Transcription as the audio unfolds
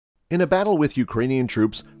In a battle with Ukrainian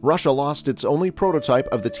troops, Russia lost its only prototype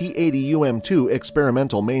of the T-80UM2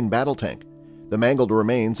 experimental main battle tank. The mangled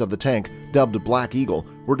remains of the tank, dubbed Black Eagle,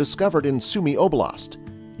 were discovered in Sumy Oblast,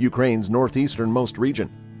 Ukraine's northeastern-most region.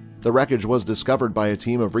 The wreckage was discovered by a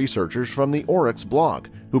team of researchers from the Oryx blog,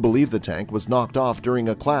 who believe the tank was knocked off during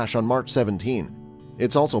a clash on March 17.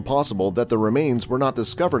 It's also possible that the remains were not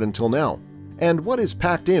discovered until now. And what is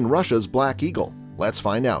packed in Russia's Black Eagle? Let's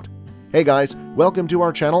find out. Hey guys, welcome to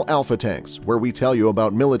our channel Alpha Tanks, where we tell you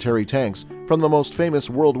about military tanks, from the most famous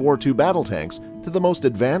World War II battle tanks to the most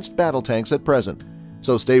advanced battle tanks at present.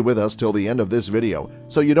 So stay with us till the end of this video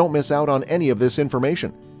so you don't miss out on any of this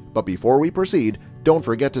information. But before we proceed, don't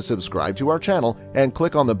forget to subscribe to our channel and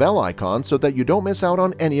click on the bell icon so that you don't miss out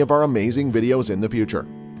on any of our amazing videos in the future.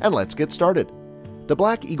 And let's get started. The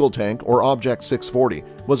Black Eagle tank, or Object 640,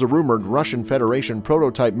 was a rumored Russian Federation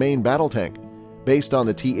prototype main battle tank. Based on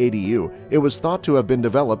the T-80U, it was thought to have been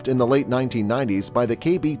developed in the late 1990s by the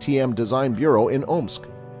KBTM Design Bureau in Omsk.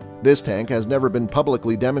 This tank has never been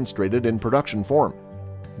publicly demonstrated in production form.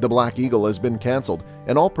 The Black Eagle has been cancelled,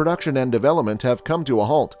 and all production and development have come to a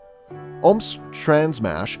halt. Omsk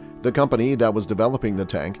Transmash, the company that was developing the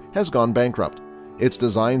tank, has gone bankrupt. Its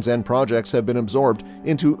designs and projects have been absorbed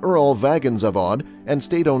into Uralvagonzavod and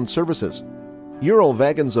state-owned services.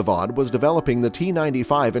 Uralvagonzavod was developing the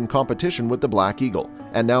T-95 in competition with the Black Eagle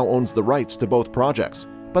and now owns the rights to both projects,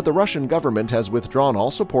 but the Russian government has withdrawn all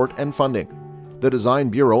support and funding. The Design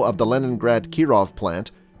Bureau of the Leningrad Kirov plant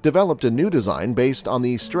developed a new design based on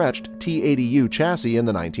the stretched T-80U chassis in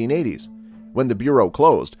the 1980s. When the bureau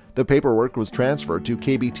closed, the paperwork was transferred to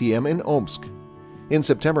KBTM in Omsk. In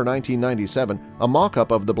September 1997, a mock-up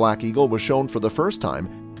of the Black Eagle was shown for the first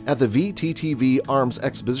time at the VTTV Arms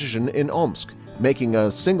Exposition in Omsk, making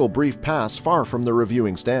a single brief pass far from the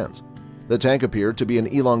reviewing stands. The tank appeared to be an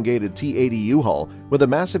elongated T-80U hull with a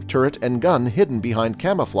massive turret and gun hidden behind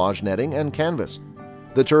camouflage netting and canvas.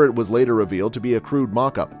 The turret was later revealed to be a crude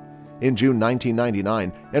mock-up. In June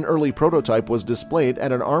 1999, an early prototype was displayed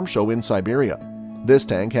at an arms show in Siberia. This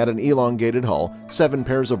tank had an elongated hull, 7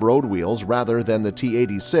 pairs of road wheels rather than the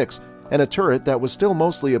T-86, and a turret that was still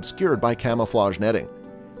mostly obscured by camouflage netting.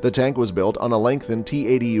 The tank was built on a lengthened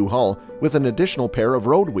T-80U hull with an additional pair of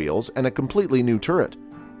road wheels and a completely new turret.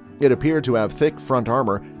 It appeared to have thick front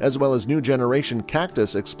armor as well as new generation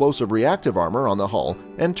Cactus explosive reactive armor on the hull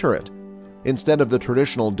and turret. Instead of the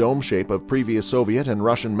traditional dome shape of previous Soviet and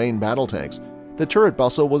Russian main battle tanks, the turret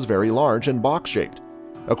bustle was very large and box-shaped.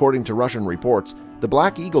 According to Russian reports, the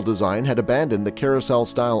Black Eagle design had abandoned the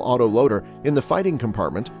carousel-style autoloader in the fighting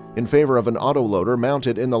compartment in favor of an autoloader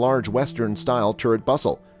mounted in the large Western-style turret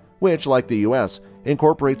bustle, which, like the US,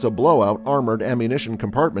 incorporates a blowout armored ammunition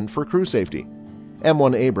compartment for crew safety.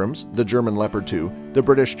 M1 Abrams, the German Leopard 2, the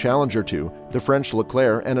British Challenger 2, the French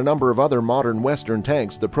Leclerc, and a number of other modern Western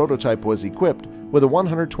tanks, the prototype was equipped with a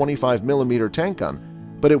 125mm tank gun,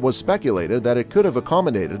 but it was speculated that it could have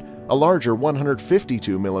accommodated a larger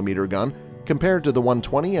 152mm gun compared to the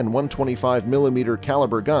 120 and 125mm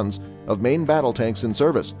caliber guns of main battle tanks in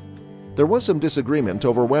service. There was some disagreement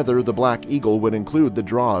over whether the Black Eagle would include the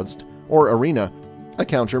Drozd or Arena, a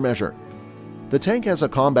countermeasure. The tank has a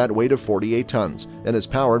combat weight of 48 tons and is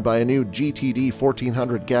powered by a new GTD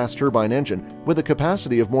 1400 gas turbine engine with a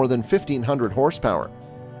capacity of more than 1,500 horsepower.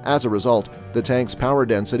 As a result, the tank's power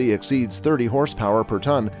density exceeds 30 horsepower per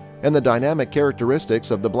ton, and the dynamic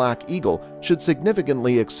characteristics of the Black Eagle should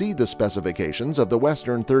significantly exceed the specifications of the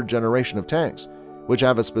Western third generation of tanks, which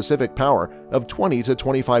have a specific power of 20 to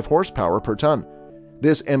 25 horsepower per ton.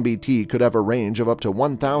 This MBT could have a range of up to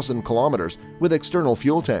 1,000 kilometers with external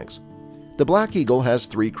fuel tanks. The Black Eagle has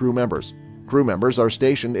 3 crew members. Crew members are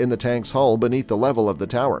stationed in the tank's hull beneath the level of the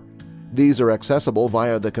tower. These are accessible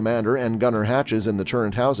via the commander and gunner hatches in the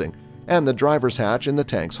turret housing and the driver's hatch in the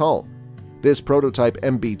tank's hull. This prototype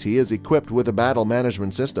MBT is equipped with a battle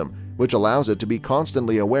management system, which allows it to be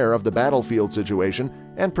constantly aware of the battlefield situation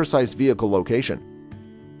and precise vehicle location.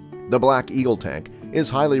 The Black Eagle tank is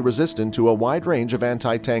highly resistant to a wide range of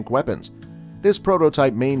anti-tank weapons. This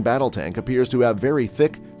prototype main battle tank appears to have very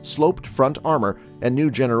thick, sloped front armor and new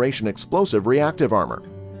generation explosive reactive armor.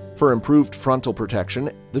 For improved frontal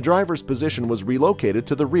protection, the driver's position was relocated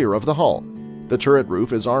to the rear of the hull. The turret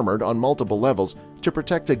roof is armored on multiple levels to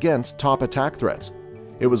protect against top attack threats.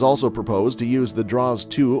 It was also proposed to use the Drozd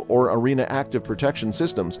 2 or Arena active protection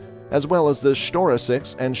systems, as well as the Stora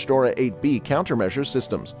 6 and Stora 8B countermeasure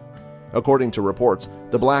systems. According to reports,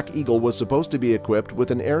 the Black Eagle was supposed to be equipped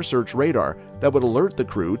with an air search radar that would alert the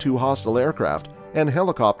crew to hostile aircraft and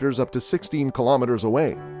helicopters up to 16 kilometers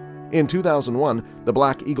away. In 2001, the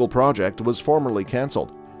Black Eagle project was formally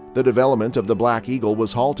cancelled. The development of the Black Eagle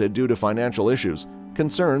was halted due to financial issues,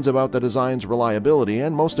 concerns about the design's reliability,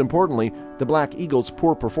 and most importantly, the Black Eagle's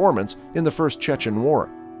poor performance in the First Chechen War.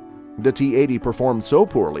 The T-80 performed so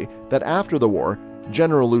poorly that after the war,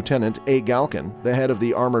 General Lieutenant A. Galkin, the head of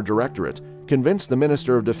the Armor Directorate, convinced the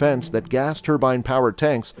Minister of Defense that gas turbine-powered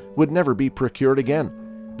tanks would never be procured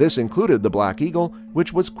again. This included the Black Eagle,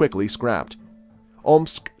 which was quickly scrapped.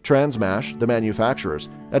 Omsk Transmash, the manufacturers,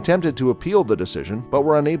 attempted to appeal the decision but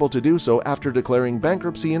were unable to do so after declaring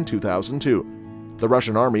bankruptcy in 2002. The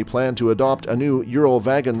Russian army planned to adopt a new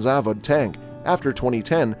Ural-Vagonzavod tank after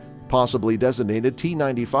 2010, possibly designated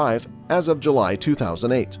T-95 as of July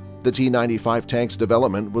 2008. The T-95 tank's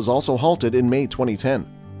development was also halted in May 2010.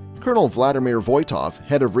 Colonel Vladimir Voitov,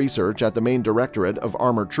 head of research at the Main Directorate of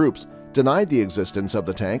Armored Troops, denied the existence of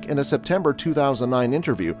the tank in a September 2009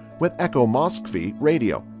 interview with Echo Moskvy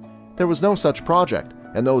radio. There was no such project,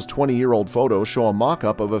 and those 20-year-old photos show a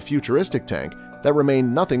mock-up of a futuristic tank that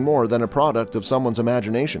remained nothing more than a product of someone's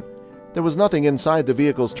imagination. There was nothing inside the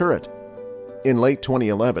vehicle's turret. In late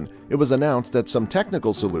 2011, it was announced that some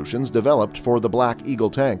technical solutions developed for the Black Eagle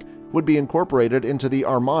tank would be incorporated into the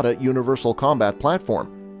Armata Universal Combat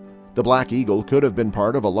Platform. The Black Eagle could have been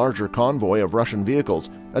part of a larger convoy of Russian vehicles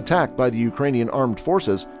attacked by the Ukrainian armed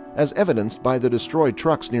forces, as evidenced by the destroyed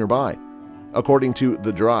trucks nearby. According to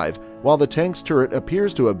The Drive, while the tank's turret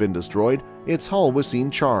appears to have been destroyed, its hull was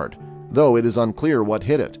seen charred, though it is unclear what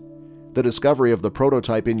hit it. The discovery of the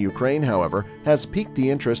prototype in Ukraine, however, has piqued the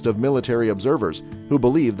interest of military observers who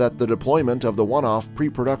believe that the deployment of the one-off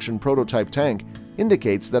pre-production prototype tank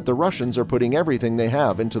indicates that the Russians are putting everything they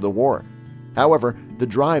have into the war. However, The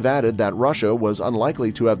Drive added that Russia was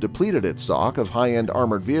unlikely to have depleted its stock of high-end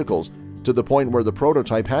armored vehicles to the point where the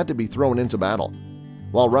prototype had to be thrown into battle.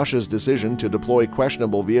 While Russia's decision to deploy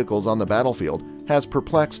questionable vehicles on the battlefield has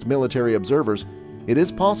perplexed military observers, it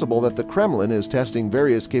is possible that the Kremlin is testing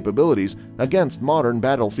various capabilities against modern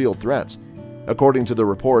battlefield threats. According to the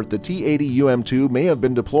report, the T-80 UM-2 may have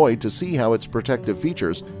been deployed to see how its protective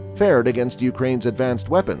features fared against Ukraine's advanced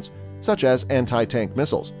weapons, such as anti-tank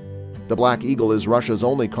missiles. The Black Eagle is Russia's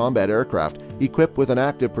only combat aircraft equipped with an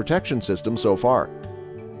active protection system so far.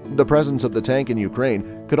 The presence of the tank in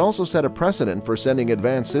Ukraine could also set a precedent for sending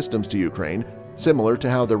advanced systems to Ukraine, similar to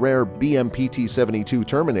how the rare BMPT-72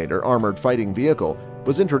 Terminator armored fighting vehicle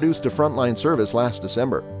was introduced to frontline service last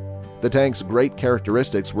December. The tank's great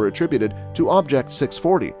characteristics were attributed to Object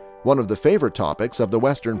 640, one of the favorite topics of the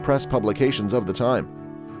Western press publications of the time.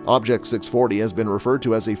 Object 640 has been referred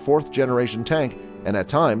to as a fourth-generation tank and at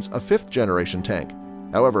times a fifth-generation tank.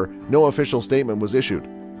 However, no official statement was issued.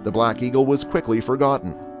 The Black Eagle was quickly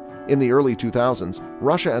forgotten. In the early 2000s,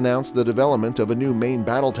 Russia announced the development of a new main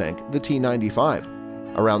battle tank, the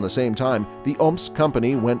T-95. Around the same time, the Omsk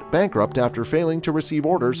company went bankrupt after failing to receive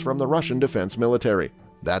orders from the Russian defense military.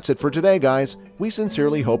 That's it for today, guys. We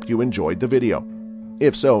sincerely hope you enjoyed the video.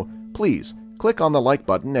 If so, please click on the like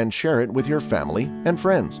button and share it with your family and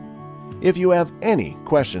friends. If you have any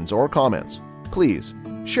questions or comments, please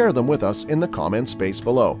share them with us in the comment space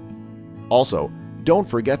below. Also, don't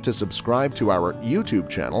forget to subscribe to our YouTube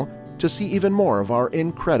channel to see even more of our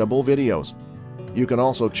incredible videos. You can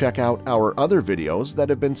also check out our other videos that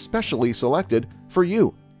have been specially selected for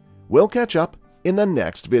you. We'll catch up in the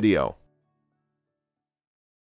next video.